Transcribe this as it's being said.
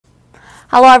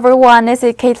Hello everyone, this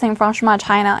is Caitlin from Shumatt,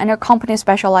 China, and our company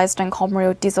specialized in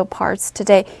commercial diesel parts.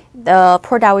 Today, the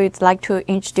product we would like to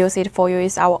introduce it for you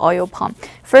is our oil pump.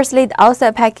 Firstly, the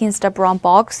outside packing is the brown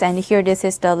box, and here this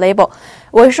is the label.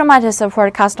 With Shumatt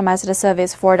support customized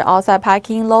service for the outside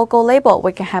packing logo label,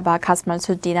 we can help our customers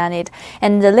to design it.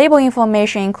 And the label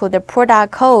information include the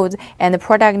product code and the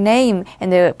product name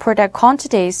and the product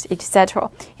quantities, etc.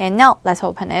 And now let's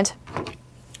open it.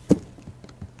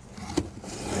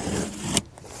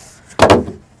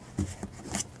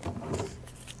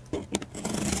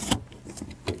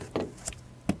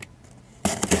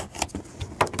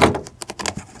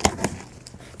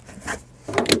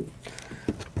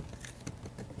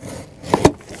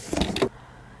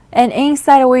 And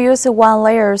inside we use one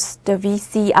layers, the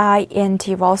VCI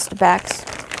anti-rust bags.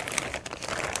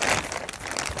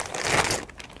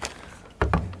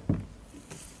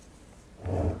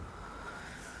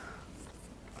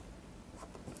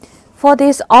 For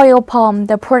this oil pump,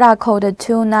 the product code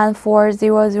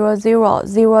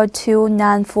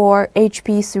 29400000294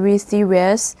 HP3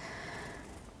 series,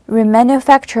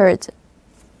 remanufactured.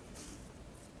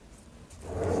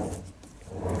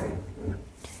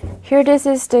 Here this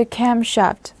is the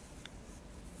camshaft.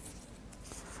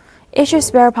 Each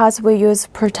spare parts we use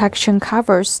protection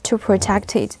covers to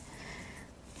protect it.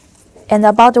 And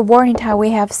about the warranty time,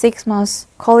 we have 6 months.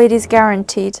 Quality is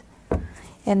guaranteed.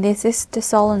 And this is the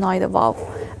solenoid valve.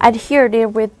 Adhered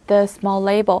it with the small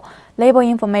label. Label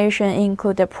information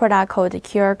include the product code,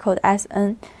 QR code,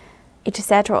 SN,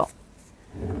 etc.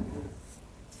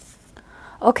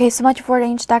 Okay, so much for the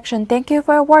introduction. Thank you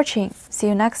for watching. See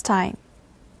you next time.